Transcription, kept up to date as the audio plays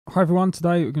Hi everyone,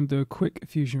 today we're going to do a quick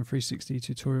Fusion 360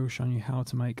 tutorial showing you how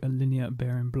to make a linear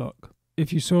bearing block.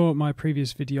 If you saw my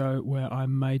previous video where I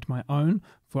made my own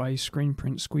for a screen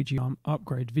print squeegee arm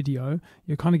upgrade video,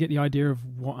 you'll kind of get the idea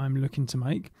of what I'm looking to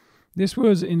make. This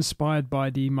was inspired by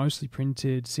the mostly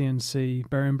printed CNC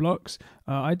bearing blocks.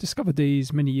 I discovered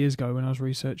these many years ago when I was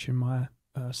researching my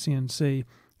CNC.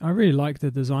 I really like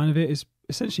the design of it. It's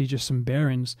essentially just some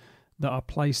bearings that are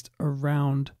placed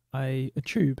around a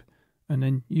tube, and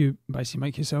then you basically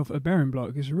make yourself a bearing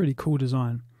block. It's a really cool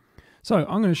design. So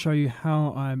I'm going to show you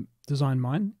how I designed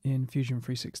mine in Fusion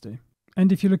 360. And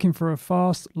if you're looking for a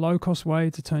fast, low-cost way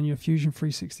to turn your Fusion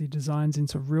 360 designs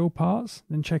into real parts,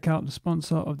 then check out the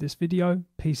sponsor of this video,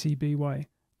 PCBWay.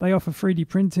 They offer 3D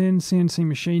printing, CNC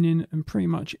machining, and pretty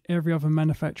much every other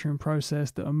manufacturing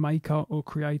process that a maker or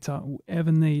creator will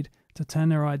ever need to turn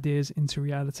their ideas into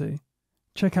reality.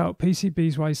 Check out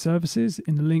PCBWay services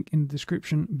in the link in the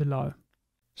description below.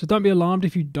 So don't be alarmed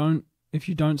if you don't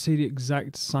see the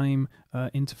exact same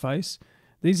interface.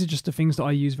 These are just the things that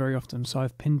I use very often, so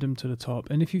I've pinned them to the top.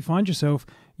 And if you find yourself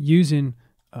using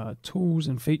tools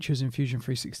and features in Fusion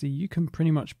 360, you can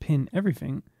pretty much pin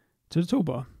everything to the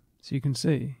toolbar. So you can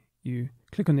see, you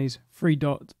click on these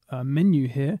three-dot menu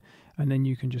here, and then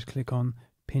you can just click on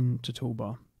Pin to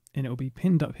Toolbar. And it will be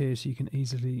pinned up here so you can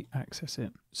easily access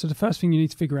it. So the first thing you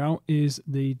need to figure out is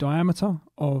the diameter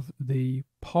of the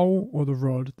pole or the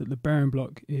rod that the bearing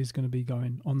block is going to be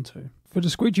going onto. For the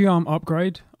squeegee arm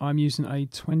upgrade, I'm using a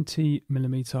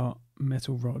 20mm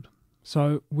metal rod.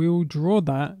 So we'll draw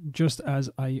that just as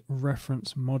a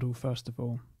reference model first of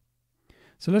all.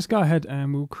 So let's go ahead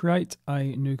and we'll create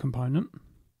a new component,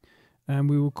 and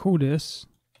we will call this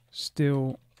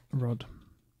steel rod.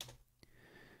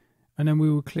 And then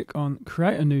we will click on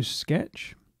create a new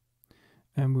sketch,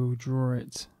 and we will draw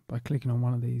it by clicking on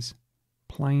one of these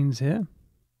planes here.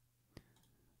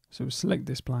 So we'll select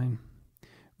this plane.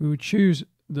 We will choose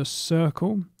the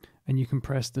circle, and you can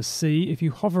press the C. If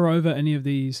you hover over any of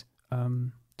these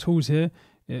tools here,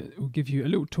 it will give you a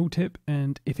little tooltip,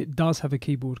 and if it does have a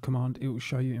keyboard command, it will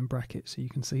show you in brackets, so you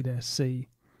can see there C.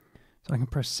 So I can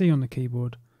press C on the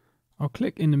keyboard. I'll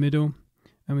click in the middle,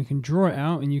 and we can draw it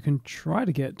out, and you can try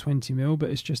to get 20mm, but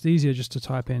it's just easier just to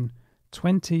type in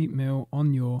 20mm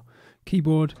on your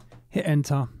keyboard, hit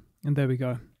enter, and there we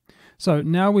go. So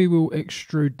now we will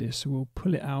extrude this. So we'll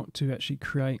pull it out to actually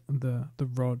create the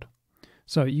rod.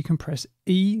 So you can press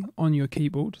E on your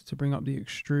keyboard to bring up the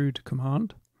extrude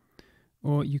command,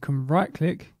 or you can right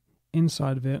click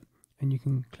inside of it and you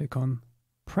can click on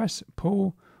press,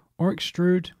 pull, or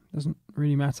extrude, doesn't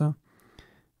really matter.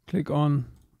 Click on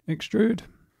extrude.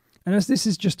 And as this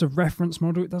is just a reference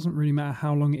model, it doesn't really matter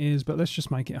how long it is, but let's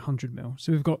just make it 100mm.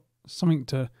 So we've got something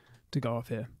to go off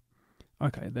here.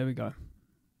 Okay, there we go.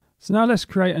 So now let's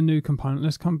create a new component.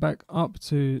 Let's come back up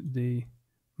to the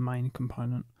main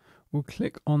component. We'll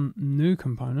click on new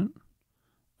component,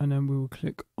 and then we will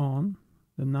click on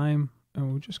the name,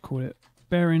 and we'll just call it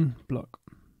bearing block.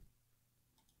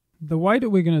 The way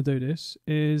that we're going to do this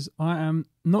is I am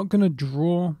not going to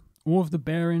draw all of the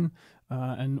bearing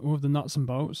and all of the nuts and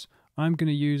bolts. I'm going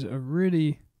to use a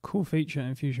really cool feature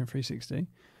in Fusion 360,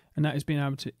 and that is being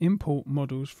able to import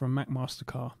models from McMaster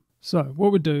Carr. So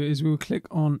what we'll do is we'll click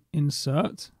on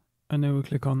insert, and then we'll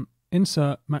click on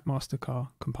insert McMaster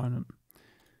Carr component.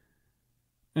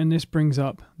 And this brings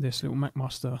up this little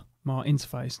McMaster Carr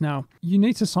interface. Now, you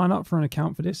need to sign up for an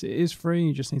account for this. It is free.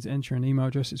 You just need to enter an email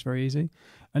address. It's very easy.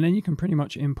 And then you can pretty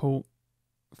much import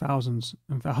thousands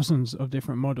and thousands of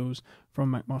different models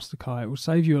from McMaster Carr. It will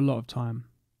save you a lot of time.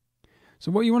 So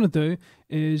what you want to do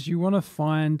is you want to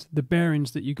find the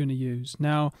bearings that you're going to use.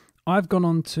 Now, I've gone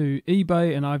on to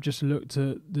eBay and I've just looked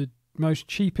at the most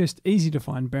cheapest, easy to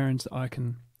find bearings that I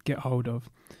can get hold of.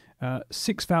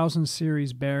 6000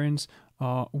 series bearings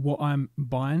are what I'm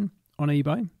buying on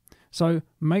eBay. So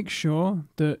make sure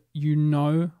that you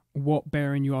know what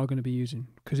bearing you are going to be using,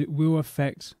 because it will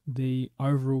affect the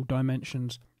overall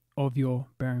dimensions of your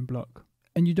bearing block.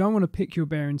 And you don't want to pick your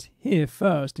bearings here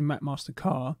first in McMaster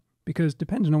Carr, because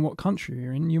depending on what country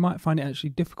you're in, you might find it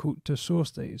actually difficult to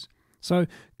source these. So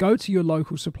go to your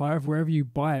local supplier of wherever you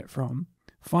buy it from,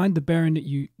 find the bearing that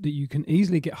you can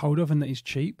easily get hold of and that is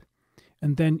cheap,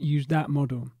 and then use that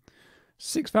model.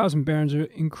 6000 bearings are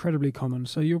incredibly common,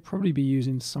 so you'll probably be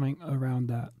using something around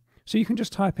that. So you can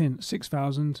just type in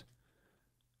 6000,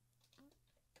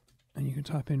 and you can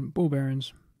type in ball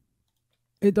bearings.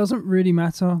 It doesn't really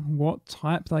matter what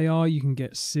type they are. You can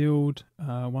get sealed,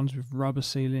 ones with rubber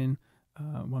sealing,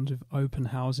 ones with open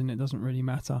housing. It doesn't really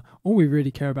matter. All we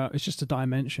really care about is just the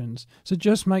dimensions. So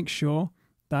just make sure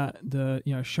that the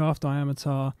shaft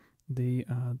diameter, the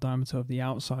diameter of the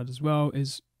outside as well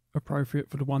is appropriate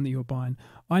for the one that you're buying.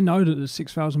 I know that the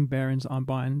 6000 bearings I'm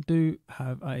buying do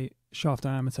have a shaft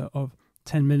diameter of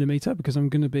 10mm because I'm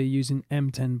going to be using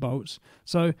M10 bolts.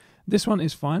 So this one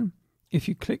is fine. If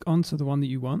you click onto the one that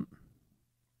you want,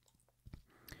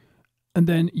 and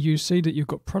then you see that you've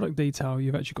got product detail,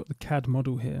 you've actually got the CAD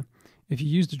model here. If you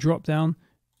use the drop down,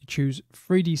 you choose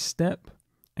 3D step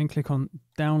and click on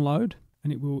download,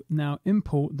 and it will now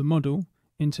import the model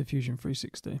into Fusion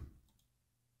 360.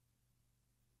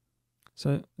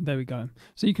 So there we go.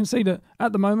 So you can see that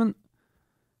at the moment,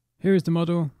 here is the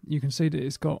model. You can see that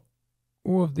it's got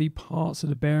all of the parts of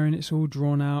the bearing. It's all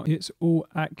drawn out. It's all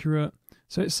accurate.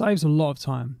 So it saves a lot of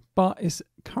time, but it's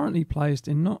currently placed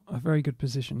in not a very good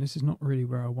position. This is not really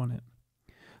where I want it.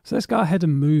 So let's go ahead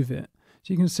and move it.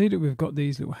 So you can see that we've got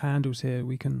these little handles here.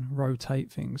 We can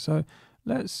rotate things. So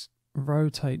let's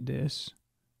rotate this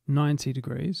 90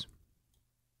 degrees.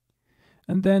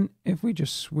 And then if we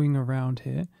just swing around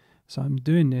here, so I'm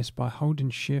doing this by holding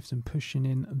shift and pushing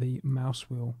in the mouse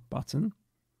wheel button.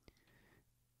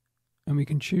 And we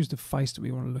can choose the face that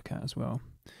we want to look at as well.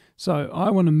 So I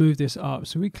want to move this up.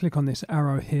 So we click on this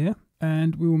arrow here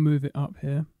and we will move it up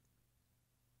here.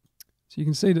 So you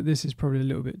can see that this is probably a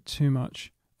little bit too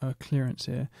much clearance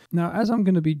here. Now, as I'm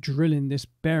going to be drilling this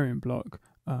bearing block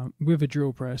with a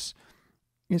drill press,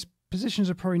 its positions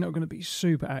are probably not going to be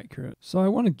super accurate. So I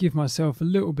want to give myself a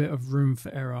little bit of room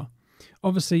for error.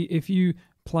 Obviously, if you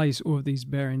place all of these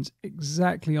bearings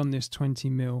exactly on this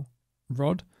 20mm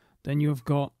rod, then you've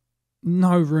got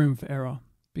no room for error,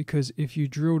 because if you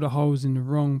drill the holes in the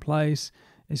wrong place,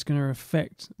 it's going to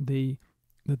affect the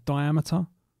diameter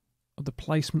of the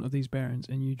placement of these bearings,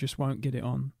 and you just won't get it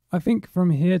on. I think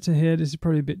from here to here, this is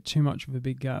probably a bit too much of a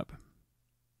big gap.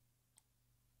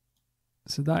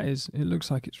 So that is, it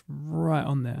looks like it's right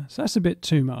on there. So that's a bit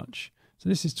too much. So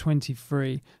this is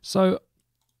 23. So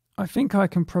I think I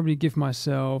can probably give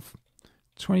myself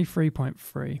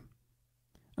 23.3.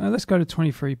 Let's go to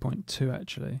 23.2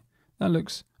 actually. That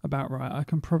looks about right. I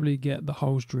can probably get the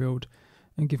holes drilled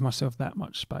and give myself that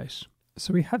much space.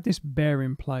 So we have this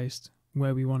bearing placed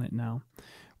where we want it now.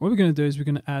 What we're going to do is we're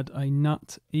going to add a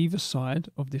nut either side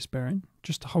of this bearing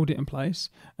just to hold it in place.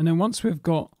 And then once we've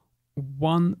got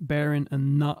one bearing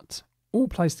and nut all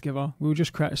placed together, we'll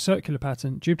just create a circular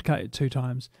pattern, duplicate it 2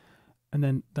 times, and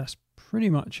then that's pretty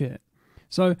much it.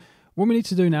 So what we need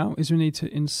to do now is we need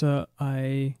to insert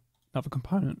another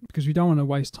component, because we don't want to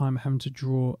waste time having to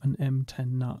draw an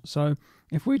M10 nut. So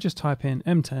if we just type in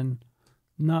M10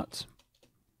 nut,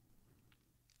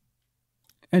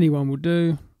 anyone will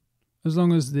do, as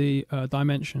long as the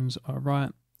dimensions are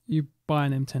right. You buy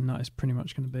an M10 nut, it's pretty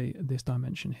much going to be this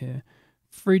dimension here.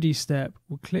 3D step,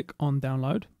 we'll click on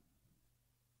download,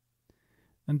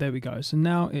 and there we go. So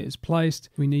now it is placed.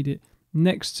 We need it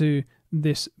next to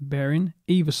this bearing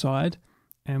either side,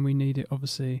 and we need it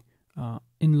obviously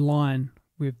in line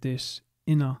with this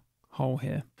inner hole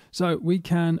here. So we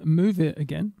can move it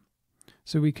again.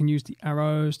 So we can use the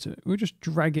arrows to, we'll just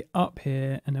drag it up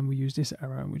here, and then we use this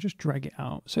arrow and we'll just drag it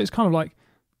out. So it's kind of like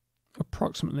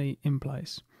approximately in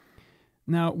place.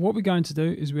 Now what we're going to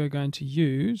do is we're going to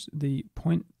use the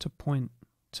point to point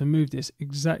to move this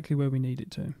exactly where we need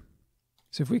it to.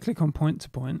 So if we click on point to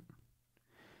point,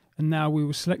 and now we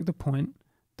will select the point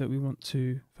that we want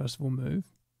to first of all move.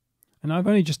 And I've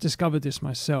only just discovered this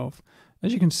myself.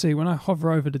 As you can see, when I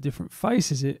hover over the different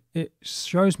faces, it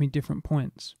shows me different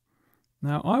points.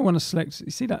 Now I want to select,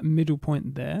 you see that middle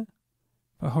point there?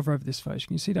 If I hover over this face, you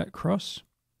can see that cross.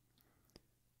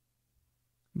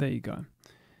 There you go.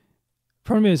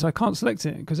 Problem is I can't select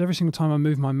it because every single time I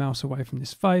move my mouse away from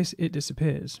this face, it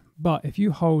disappears. But if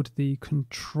you hold the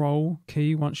control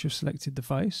key once you've selected the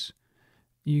face,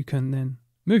 you can then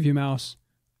move your mouse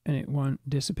and it won't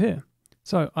disappear.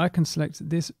 So I can select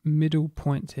this middle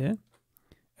point here.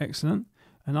 Excellent.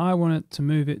 And I want it to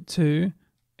move it to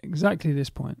exactly this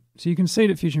point. So you can see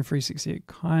that Fusion 360, it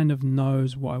kind of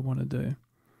knows what I want to do.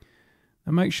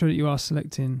 And make sure that you are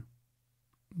selecting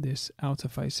this outer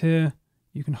face here.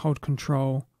 You can hold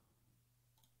control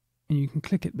and you can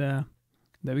click it there.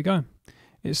 There we go.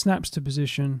 It snaps to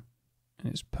position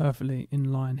and it's perfectly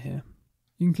in line here.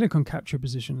 You can click on capture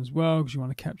position as well because you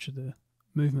want to capture the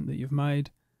movement that you've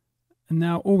made. And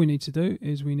now all we need to do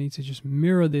is we need to just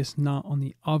mirror this nut on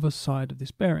the other side of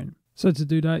this bearing. So to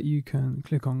do that, you can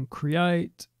click on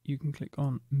create, you can click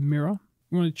on mirror.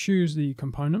 We want to choose the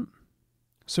component.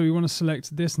 So we want to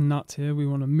select this nut here. We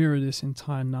want to mirror this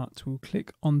entire nut. We'll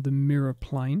click on the mirror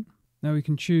plane. Now we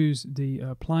can choose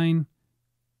the plane.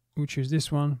 We'll choose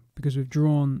this one because we've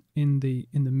drawn in the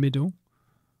middle.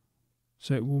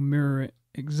 So it will mirror it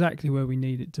exactly where we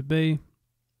need it to be,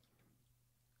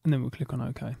 and then we'll click on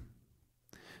OK.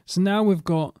 So now we've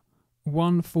got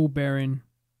one full bearing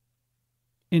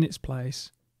in its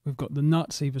place. We've got the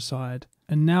nuts either side,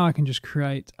 and now I can just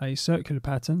create a circular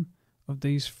pattern of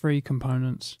these 3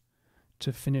 components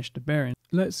to finish the bearing.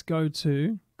 Let's go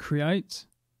to Create,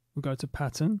 we'll go to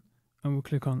Pattern, and we'll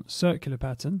click on Circular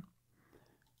Pattern,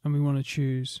 and we want to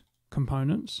choose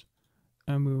Components,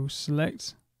 and we'll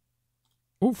select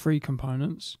all 3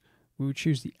 components. We'll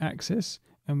choose the axis,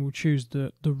 and we'll choose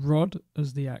the rod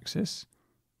as the axis,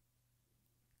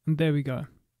 and there we go.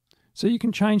 So you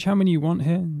can change how many you want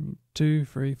here, 2,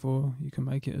 3, 4, you can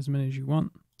make it as many as you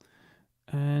want,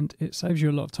 and it saves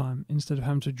you a lot of time. Instead of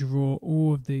having to draw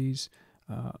all of these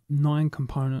 9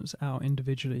 components out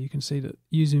individually, you can see that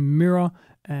using mirror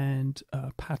and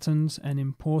patterns and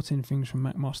importing things from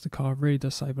McMaster Carr really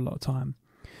does save a lot of time.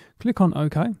 Click on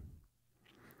OK,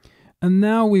 and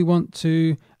now we want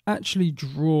to actually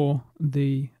draw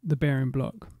the bearing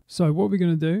block. So what we're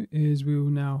going to do is we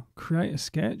will now create a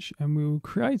sketch, and we will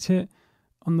create it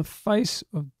on the face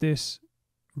of this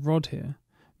rod here,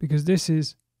 because this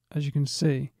is, as you can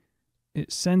see,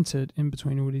 it's centered in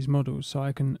between all these models. So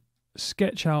I can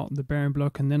sketch out the bearing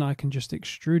block, and then I can just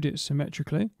extrude it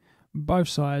symmetrically both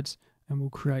sides, and we'll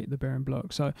create the bearing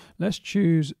block. So let's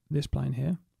choose this plane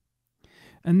here.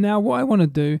 And now what I want to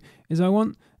do is I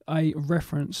want a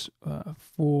reference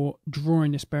for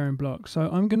drawing this bearing block. So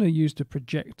I'm going to use the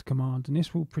project command, and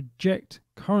this will project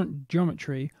current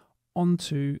geometry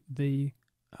onto the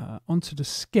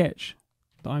sketch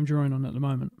that I'm drawing on at the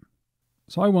moment.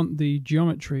 So I want the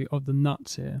geometry of the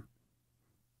nuts here,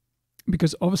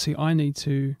 because obviously I need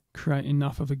to create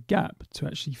enough of a gap to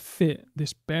actually fit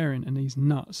this bearing and these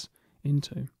nuts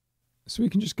into. So we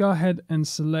can just go ahead and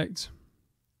select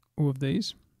all of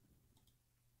these,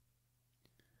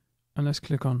 and let's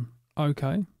click on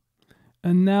OK.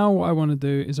 And now what I want to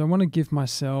do is I want to give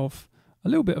myself a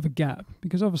little bit of a gap,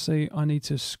 because obviously I need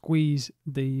to squeeze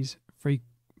these 3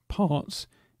 parts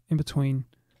in between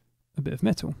a bit of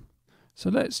metal. So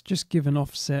let's just give an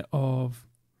offset of,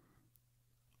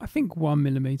 I think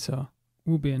 1mm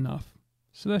will be enough.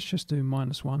 So let's just do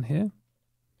 -1 here.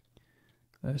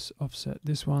 Let's offset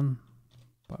this one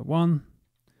by 1.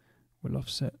 We'll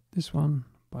offset this one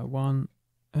by 1,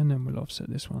 and then we'll offset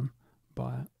this one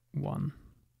by 1.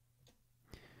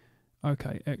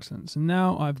 Okay, excellent. So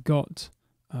now I've got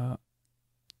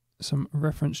some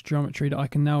reference geometry that I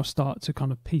can now start to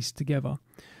kind of piece together.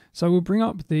 So we'll bring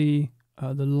up the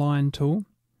line tool,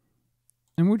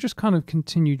 and we'll just kind of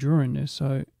continue drawing this.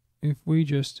 So if we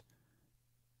just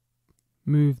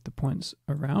move the points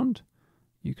around,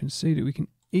 you can see that we can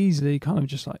easily kind of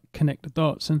just like connect the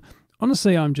dots. And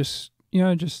honestly, I'm just,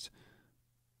 just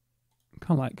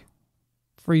kind of like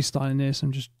freestyling this.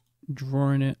 I'm just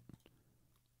drawing it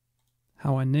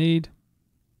how I need.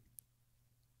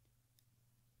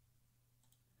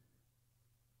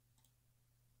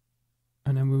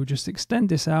 And then we'll just extend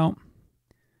this out.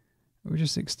 We'll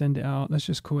just extend it out. Let's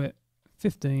just call it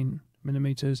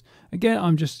 15mm. Again,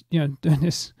 I'm just, doing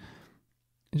this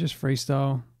just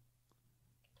freestyle.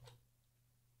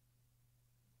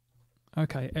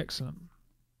 Okay, excellent.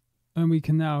 And we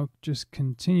can now just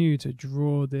continue to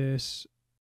draw this.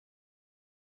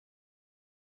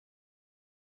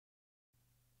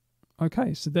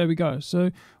 Okay, so there we go.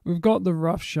 So we've got the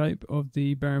rough shape of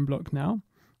the bearing block now.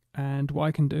 And what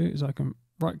I can do is I can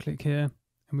right click here,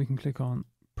 and we can click on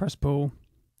press pull,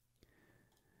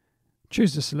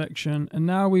 choose the selection, and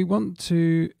now we want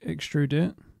to extrude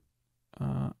it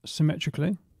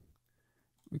symmetrically.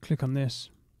 We click on this,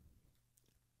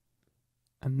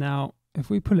 and now if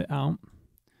we pull it out,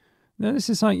 now this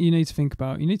is something you need to think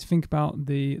about. You need to think about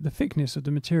the thickness of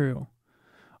the material.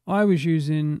 I was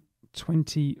using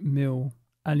 20mm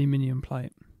aluminium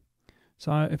plate,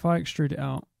 so if I extrude it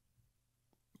out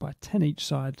by 10 each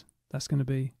side, that's going to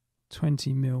be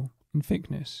 20mm in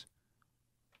thickness,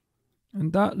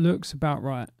 and that looks about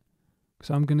right.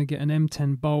 So I'm going to get an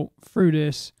M10 bolt through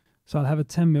this, so I'll have a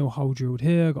 10mm hole drilled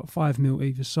here. I've got 5mm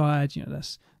either side.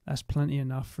 That's plenty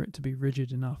enough for it to be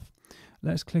rigid enough.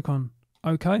 Let's click on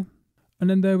OK, and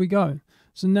then there we go.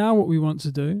 So now what we want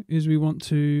to do is we want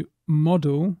to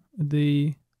model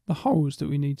the holes that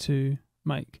we need to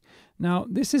make. Now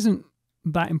this isn't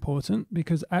that important,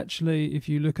 because actually if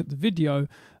you look at the video,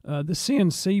 the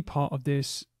CNC part of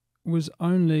this was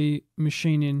only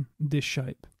machining this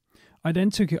shape. I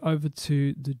then took it over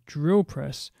to the drill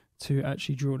press to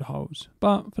actually drill the holes,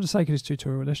 but for the sake of this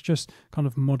tutorial, let's just kind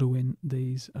of model in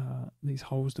these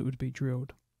holes that would be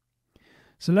drilled.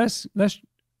 So let's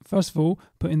first of all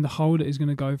put in the hole that is going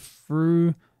to go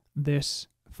through this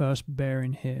first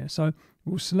bearing here. So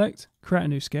we'll select create a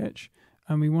new sketch,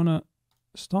 and we want to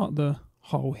start the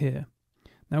hole here.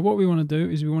 Now what we want to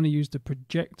do is we want to use the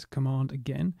project command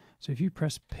again. So if you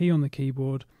press P on the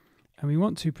keyboard and we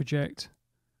want to project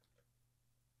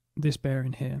this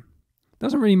bearing here.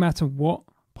 Doesn't really matter what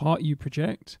part you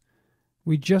project,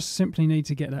 we just simply need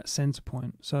to get that center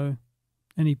point. So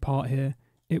any part here,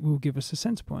 it will give us a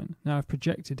center point. Now I've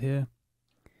projected here,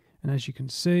 and as you can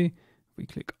see, if we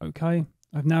click OK,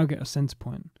 I've now got a center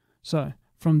point. So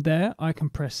from there, I can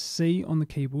press C on the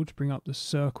keyboard to bring up the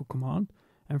circle command,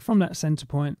 and from that center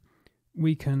point,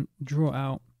 we can draw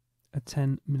out a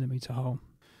 10mm hole.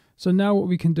 So now what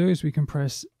we can do is we can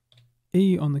press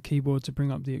E on the keyboard to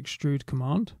bring up the extrude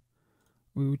command.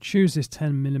 We will choose this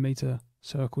 10mm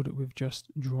circle that we've just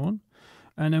drawn,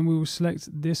 and then we will select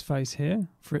this face here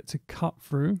for it to cut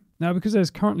through. Now because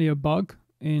there's currently a bug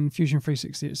in Fusion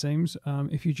 360, it seems,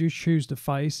 if you do choose the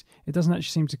face, it doesn't actually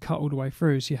seem to cut all the way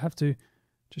through, so you have to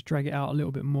just drag it out a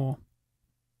little bit more.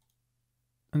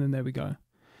 And then there we go.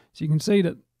 So you can see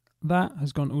that that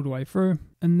has gone all the way through,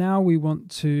 and now we want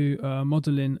to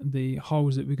model in the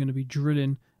holes that we're going to be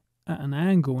drilling at an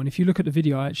angle. And if you look at the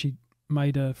video, I actually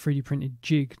made a 3D printed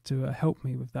jig to help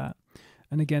me with that.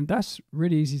 And again, that's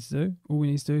really easy to do. All we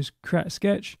need to do is create a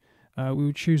sketch. We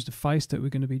will choose the face that we're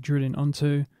going to be drilling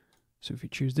onto. So if we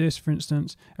choose this, for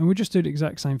instance, and we'll just do the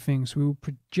exact same thing. So we will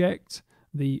project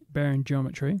the bearing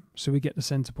geometry so we get the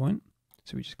center point.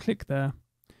 So we just click there.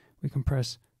 We can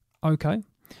press OK.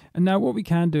 And now what we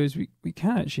can do is we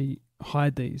can actually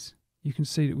hide these. You can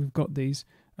see that we've got these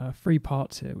 3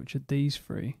 parts here, which are these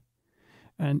 3.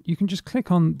 And you can just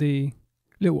click on the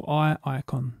little eye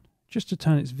icon just to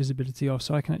turn its visibility off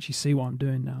so I can actually see what I'm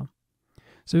doing now.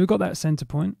 So we've got that center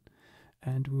point,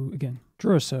 and we'll again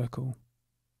draw a circle,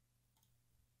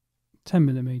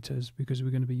 10mm, because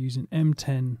we're going to be using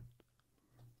M10.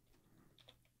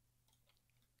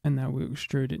 And now we'll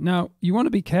extrude it. Now you want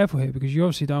to be careful here because you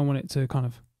obviously don't want it to kind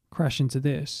of crash into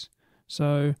this.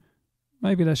 So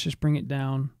maybe let's just bring it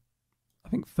down. I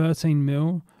think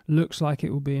 13mm looks like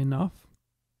it will be enough.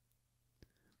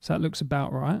 So that looks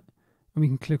about right. And we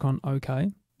can click on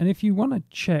OK. And if you want to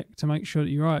check to make sure that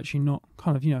you're actually not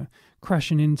kind of,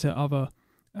 crashing into other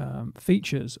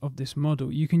features of this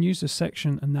model, you can use the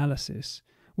section analysis,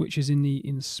 which is in the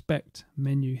inspect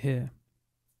menu here.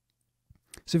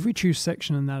 So if we choose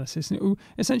section analysis, it will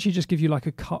essentially just give you like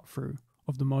a cut through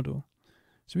of the model.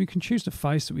 So we can choose the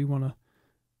face that we want to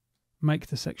make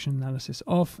the section analysis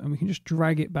off, and we can just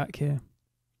drag it back here.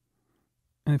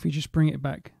 And if we just bring it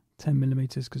back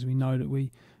 10mm, because we know that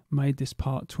we made this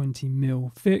part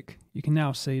 20mm thick, you can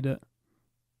now see that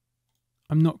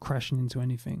I'm not crashing into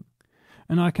anything.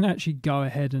 And I can actually go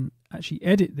ahead and actually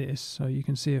edit this. So you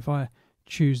can see if I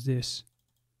choose this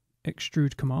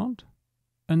extrude command,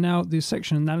 and now the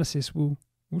section analysis will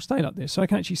stay like this. So I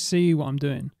can actually see what I'm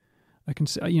doing. I can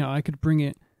see, I could bring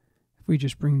it, if we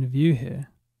just bring the view here,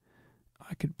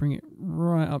 I could bring it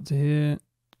right up to here.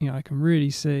 I can really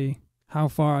see how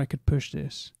far I could push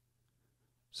this.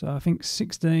 So I think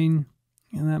 16,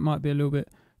 and that might be a little bit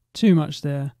too much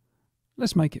there.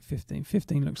 Let's make it 15.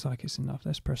 15 looks like it's enough.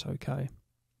 Let's press OK.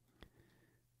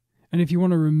 And if you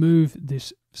want to remove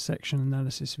this section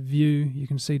analysis view, you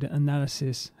can see that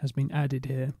analysis has been added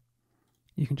here.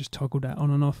 You can just toggle that on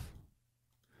and off.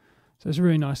 So it's a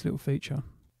really nice little feature.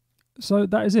 So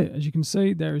that is it. As you can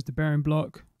see, there is the bearing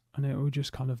block, and it will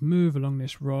just kind of move along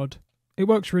this rod. It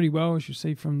works really well, as you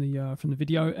see from the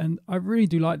video, and I really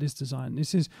do like this design.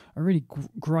 This is a really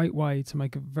great way to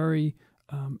make a very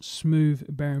smooth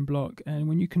bearing block. And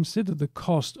when you consider the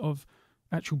cost of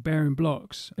actual bearing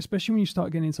blocks, especially when you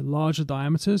start getting into larger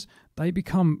diameters, they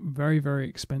become very, very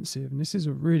expensive. And this is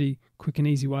a really quick and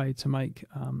easy way to make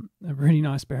a really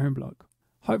nice bearing block.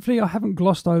 Hopefully I haven't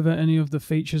glossed over any of the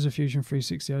features of Fusion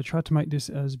 360. I tried to make this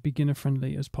as beginner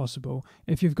friendly as possible.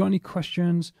 If you've got any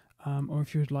questions, or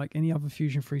if you'd like any other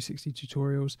Fusion 360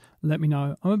 tutorials, let me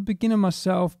know. I'm a beginner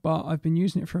myself, but I've been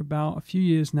using it for about a few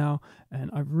years now, and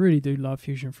I really do love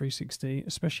Fusion 360,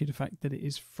 especially the fact that it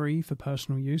is free for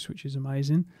personal use, which is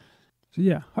amazing. So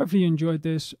yeah, hopefully you enjoyed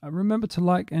this. Remember to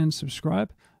like and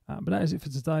subscribe, but that is it for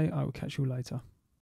today. I will catch you later.